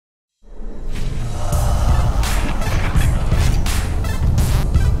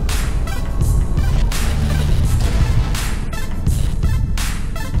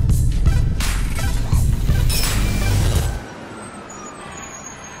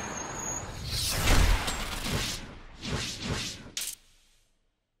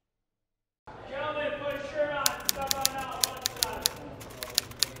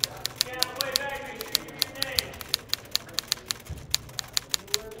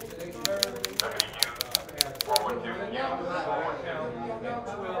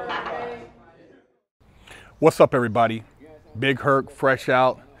What's up, everybody? Big Herc, fresh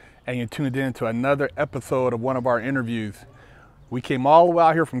out, and you're tuned in to another episode of one of our interviews. We came all the way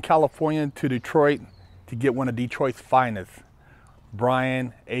out here from California to Detroit to get one of Detroit's finest.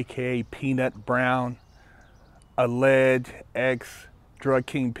 Brian, aka Peanut Brown, alleged ex-drug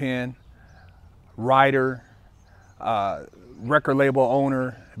kingpin, writer, record label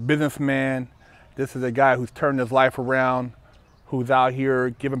owner, businessman. This is a guy who's turned his life around, who's out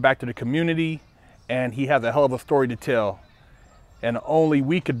here giving back to the community, and he has a hell of a story to tell. And only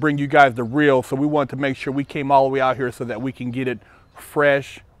we could bring you guys the real, so we wanted to make sure we came all the way out here so that we can get it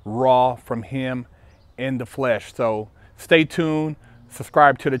fresh, raw from him in the flesh. So stay tuned,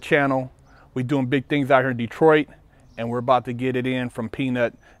 subscribe to the channel. We're doing big things out here in Detroit, and we're about to get it in from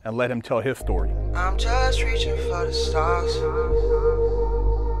Peanut and let him tell his story. I'm just reaching for the stars,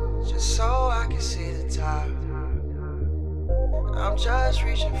 just so I can see the top. I'm just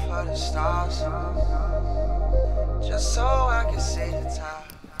reaching for the stars, just so I can see the top.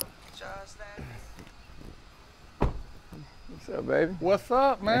 Just What's up, baby? What's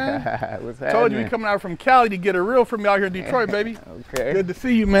up, man? What's happening? Told you we coming out from Cali to get it real from you out here in Detroit, baby. Okay. Good to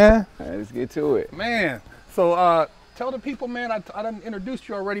see you, man. All right, let's get to it. Man, so tell the people, man, I done introduced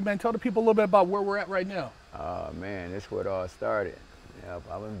you already, man. Tell the people a little bit about where we're at right now. Oh, man, this is where it all started. Yep,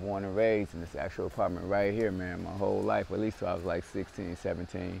 I was born and raised in this actual apartment right here, man, my whole life, at least till I was like 16,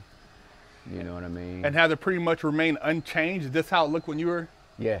 17. You know what I mean? And has it pretty much remained unchanged? Is this how it looked when you were?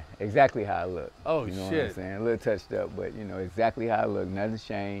 Yeah, exactly how I look. Oh, you know shit. what I'm saying? A little touched up, but you know, exactly how I look. Nothing's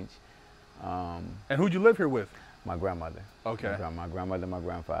changed. And who'd you live here with? My grandmother. Okay. My grandmother, my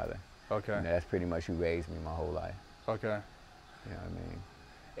grandfather. Okay. You know, that's pretty much who raised me my whole life. Okay. You know what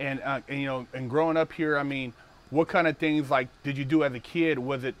I mean? And you know, and growing up here, I mean, what kind of things like did you do as a kid?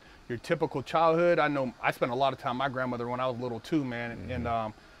 Was it your typical childhood? I know I spent a lot of time with my grandmother when I was little too, man,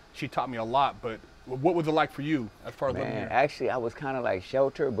 and she taught me a lot. But what was it like for you as far as living here? Actually, I was kind of like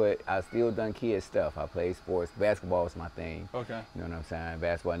sheltered, but I still done kid stuff. I played sports. Basketball was my thing. Okay. You know what I'm saying?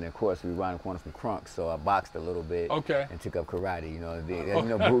 Basketball, and then of course we ran the corner from Crunks, so I boxed a little bit. Okay. And took up karate. You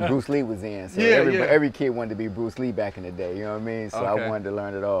know, Bruce Lee was in, so every kid wanted to be Bruce Lee back in the day. You know what I mean? So I wanted to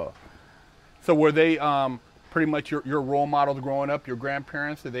learn it all. So were they pretty much your role models growing up? Your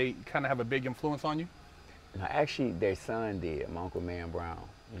grandparents, did they kind of have a big influence on you? No, actually, their son did. My Uncle Brown.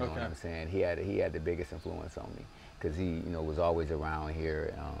 You know what I'm saying? He had the biggest influence on me because he, you know, was always around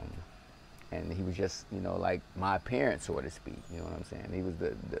here, and he was just, you know, like my parent, so to speak. You know what I'm saying? He was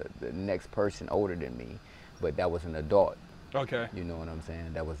the next person older than me, but that was an adult. Okay. You know what I'm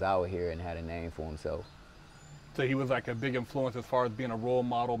saying? That was out here and had a name for himself. So he was like a big influence as far as being a role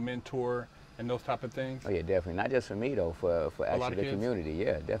model, mentor, and those type of things? Oh yeah, definitely. Not just for me though, for actually the community.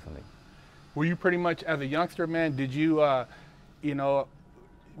 Yeah, definitely. Were you pretty much, as a youngster, man, did you, you know,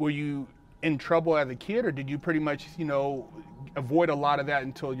 were you in trouble as a kid, or did you pretty much, you know, avoid a lot of that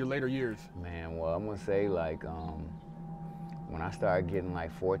until your later years? Man, well, I'm gonna say like, when I started getting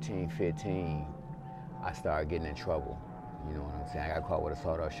like 14, 15, I started getting in trouble. You know what I'm saying? I got caught with a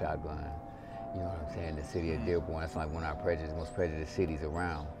sawed-off shotgun. You know what I'm saying? The city of Dearborn, that's like one of our most prejudiced cities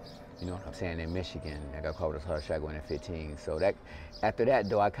around. You know what I'm saying? In Michigan, I got caught with a sawed-off shotgun at 15. So that, after that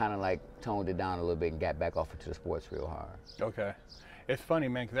though, I kind of like toned it down a little bit and got back off into the sports real hard. Okay. It's funny,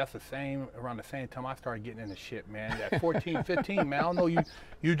 man, because that's around the same time I started getting into shit, man. At 14, 15, man, I don't know,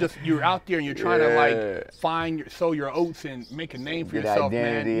 you're out there and you're trying to like sow your oats and make a name for yourself,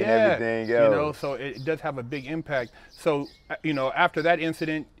 man. And everything else. You know, so it does have a big impact. So, you know, after that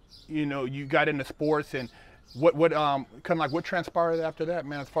incident, you know, you got into sports, and what kind of like what transpired after that,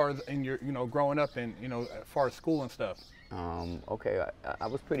 man, as far as in your, you know, growing up and, you know, as far as school and stuff? Okay, I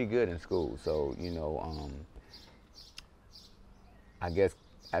was pretty good in school, so, you know, I guess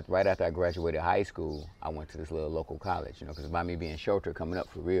right after I graduated high school, I went to this little local college, you know, because by me being sheltered coming up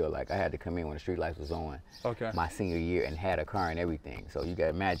for real, like I had to come in when the street lights was on my senior year and had a car and everything. So you got to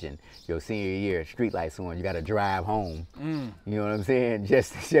imagine your senior year, street lights on, you got to drive home, you know what I'm saying,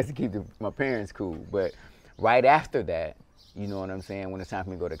 just to keep my parents cool. But right after that, you know what I'm saying, when it's time for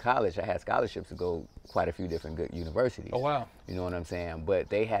me to go to college, I had scholarships to go quite a few different good universities. Oh, wow. You know what I'm saying?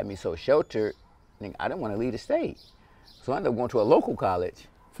 But they had me so sheltered, I didn't want to leave the state. So I ended up going to a local college.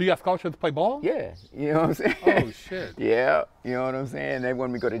 So you got scholarship to play ball? Yeah, you know what I'm saying? Oh, shit. Yeah, you know what I'm saying? They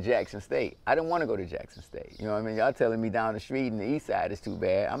wanted me to go to Jackson State. I didn't want to go to Jackson State. You know what I mean? Y'all telling me down the street in the east side is too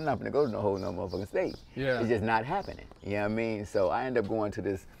bad. I'm not going to go to no motherfucking state. Yeah. It's just not happening. You know what I mean? So I ended up going to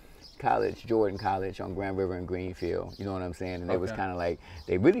this college, Jordan College on Grand River in Greenfield. You know what I'm saying? And they was kind of like,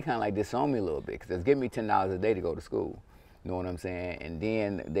 they really kind of like disowned me a little bit because they was giving me $10 a day to go to school. You know what I'm saying? And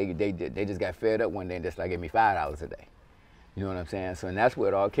then they just got fed up one day and just like gave me $5 a day. You know what I'm saying? So, and that's where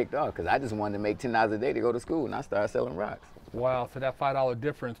it all kicked off, because I just wanted to make $10 a day to go to school, and I started selling rocks. Wow, so that $5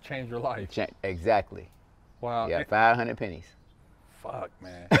 difference changed your life. Exactly. Wow. Yeah, 500 pennies. Fuck,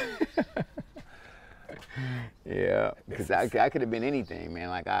 man. Yeah, because I could have been anything, man.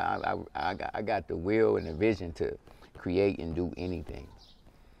 Like, I got the will and the vision to create and do anything.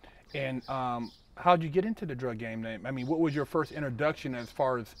 And how'd you get into the drug game then? I mean, what was your first introduction as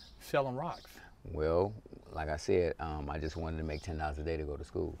far as selling rocks? Well, like I said, I just wanted to make $10 a day to go to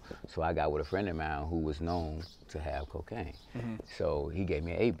school. So I got with a friend of mine who was known to have cocaine. Mm-hmm. So he gave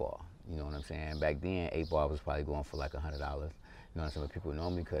me an 8-ball. You know what I'm saying? Back then, 8-ball was probably going for like $100. You know what I'm saying? But people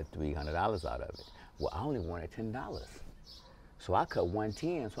normally cut $300 out of it. Well, I only wanted $10. So I cut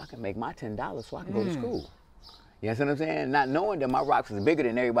 $110 so I can make my $10 so I can go to school. You know what I'm saying? Not knowing that my rocks was bigger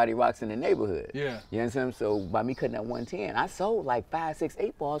than everybody rocks in the neighborhood. Yeah. You know what I'm saying? So by me cutting that 110, I sold like 5, 6,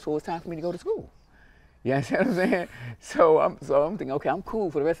 8 balls, so it was time for me to go to school. You know what I'm saying? So I'm thinking, okay, I'm cool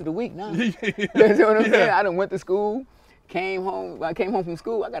for the rest of the week now. You know what I'm saying? I done went to school, came home. When I came home from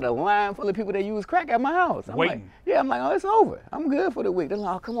school, I got a line full of people that use crack at my house. I'm like, I'm like, oh, it's over. I'm good for the week. They're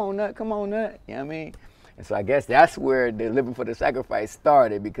like, oh, come on, nut, come on, nut. You know what I mean? And so I guess that's where the living for the sacrifice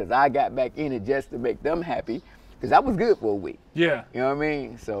started, because I got back in it just to make them happy. Because I was good for a week. Yeah. You know what I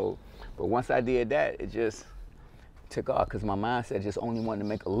mean? So, but once I did that, it just took off, because my mindset just only wanted to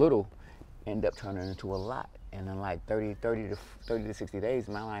make a little, end up turning into a lot. And in like 30 to 60 days,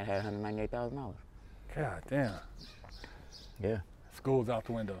 man, I had $198,000. God damn. Yeah. School's out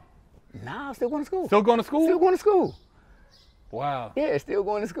the window. Nah, I'm still going to school. Still going to school? Still going to school. Wow. Yeah, still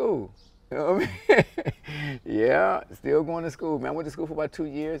going to school. You know what I mean? Yeah, still going to school, man. I went to school for about 2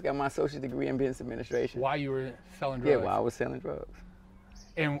 years, got my associate degree in business administration. While you were selling drugs? Yeah, while I was selling drugs.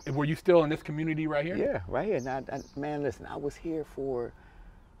 And were you still in this community right here? Yeah, right here. Now, man, listen, I was here for,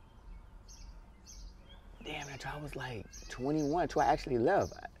 damn, until I was like 21, until I actually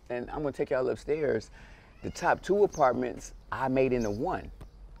left. And I'm gonna take y'all upstairs. The top 2 apartments I made into 1.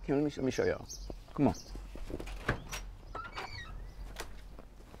 Here, let me show y'all. Come on.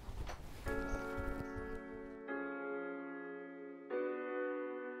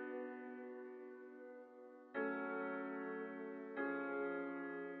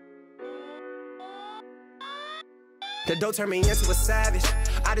 The dope turned me into a savage.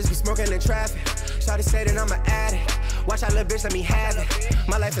 I just be smoking in traffic. Shawty say that I'm an addict. Watch that little bitch, let me have it.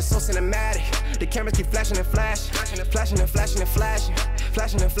 My life is so cinematic. The cameras keep flashing and flashing. Flashing and flashing and flashing.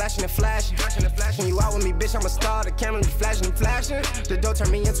 Flashing and flashing and flashing. When you out with me, bitch, I'm a star. The cameras be flashing and flashing. The dope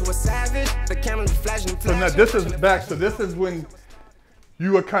turned me into a savage. The cameras be flashing and flashing. So now this is back. So this is when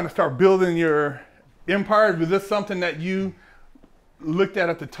you would kind of start building your empire. Was this something that you looked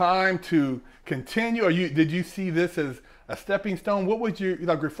at the time to continue, or did you see this as a stepping stone? What was your,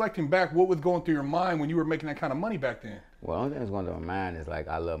 like, reflecting back, what was going through your mind when you were making that kind of money back then? Well, the only thing that's going through my mind is, like,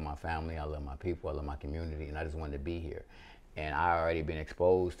 I love my family, I love my people, I love my community, and I just wanted to be here. And I already been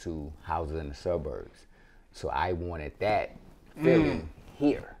exposed to houses in the suburbs, so I wanted that feeling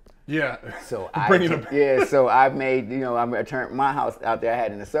here. Yeah. So so I made, you know, I turned my house out there I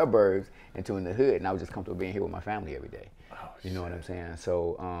had in the suburbs into in the hood, and I was just comfortable being here with my family every day. You know what I'm saying?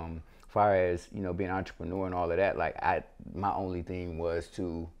 So, as far as, you know, being an entrepreneur and all of that, like, my only thing was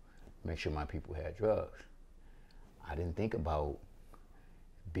to make sure my people had drugs. I didn't think about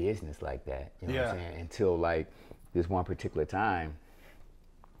business like that, you know what I'm saying? Until, like, this one particular time,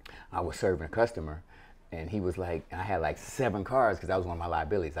 I was serving a customer, and he was like, I had like 7 cars, because that was one of my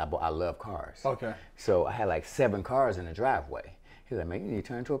liabilities. I love cars. Okay. So I had like 7 cars in the driveway. He was like, man, you need to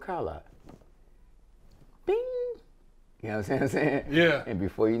turn into a car lot. Bing. You know what I'm saying? Yeah. And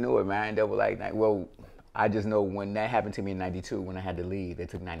before you knew it, man, I ended up with like, well, I just know when that happened to me in '92, when I had to leave, they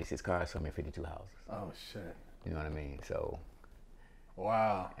took 96 cars from me and 52 houses. Oh, shit. You know what I mean? So.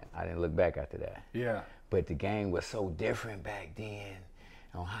 Wow. I didn't look back after that. Yeah. But the game was so different back then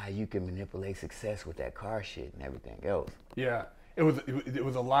on how you can manipulate success with that car shit and everything else. Yeah. It was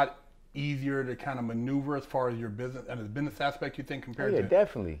a lot easier to kind of maneuver as far as your business and the business aspect, you think, compared to?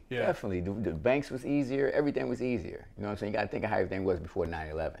 Definitely. Yeah, definitely. The banks was easier. Everything was easier. You know what I'm saying? You got to think of how everything was before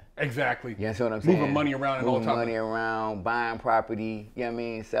 9/11. Exactly. You know what I'm saying? Moving money around and all the time. Moving money around, buying property. You know what I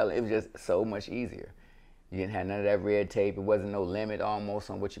mean? Selling. It was just so much easier. You didn't have none of that red tape. It wasn't no limit almost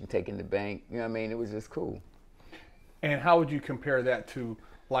on what you can take in the bank. You know what I mean? It was just cool. And how would you compare that to,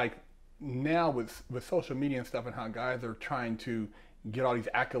 like, now with social media and stuff, and how guys are trying to get all these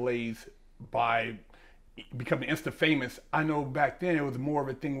accolades by becoming insta famous? I know back then it was more of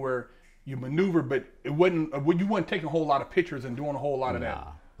a thing where you maneuver, but you weren't taking a whole lot of pictures and doing a whole lot of that.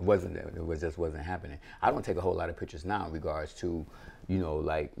 It wasn't. It just wasn't happening. I don't take a whole lot of pictures now in regards to you know,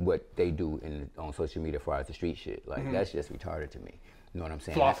 like what they do on social media as far as the street shit. Like that's just retarded to me. You know what I'm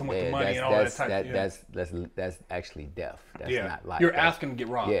saying? Flossing with the money and all that type. That's actually death. That's not life. You're asking to get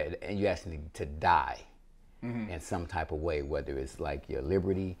robbed. Yeah, and you're asking to die in some type of way, whether it's like your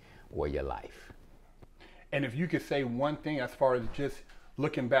liberty or your life. And if you could say one thing as far as just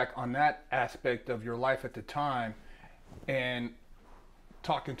looking back on that aspect of your life at the time and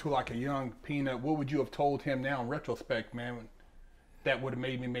talking to like a young Peanut, what would you have told him now in retrospect, man, that would have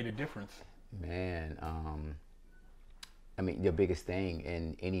made a difference? Man, I mean, the biggest thing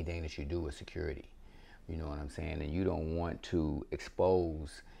in anything that you do is security. You know what I'm saying? And you don't want to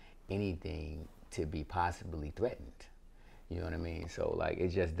expose anything to be possibly threatened. You know what I mean? So like, it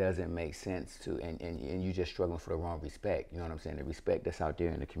just doesn't make sense to, and you're just struggling for the wrong respect. You know what I'm saying? The respect that's out there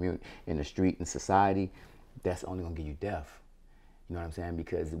in the community, in the street, in society, that's only gonna give you death. You know what I'm saying?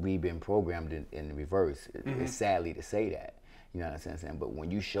 Because we've been programmed in the reverse. It's sadly to say that. You know what I'm saying? But when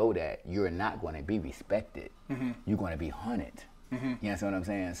you show that, you're not gonna be respected. You're gonna be hunted. You know what I'm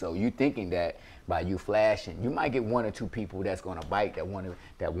saying? So you thinking that by you flashing, you might get 1 or 2 people that's gonna bite, that want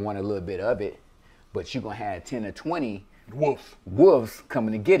a little bit of it, but you're gonna have 10 or 20 wolves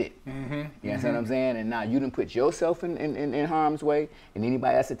coming to get it. You know what I'm saying? And now you done put yourself in harm's way, and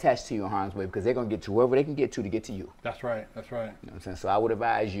anybody that's attached to you in harm's way, because they're gonna get to whoever they can get to get to you. That's right, that's right. You know what I'm saying? So I would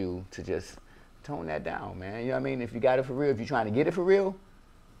advise you to just tone that down, man. You know what I mean? If you got it for real, if you're trying to get it for real,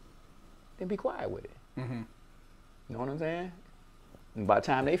 then be quiet with it. You know what I'm saying? And by the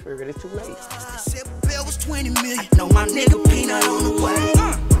time they figure it, it's too late. Bill was 20 million. No, my nigga Peanut on the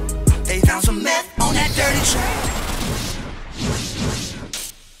way. They found some meth on that dirty track.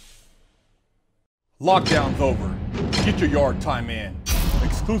 Lockdown's over. Get your yard time in.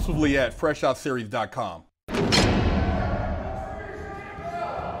 Exclusively at FreshOutSeries.com.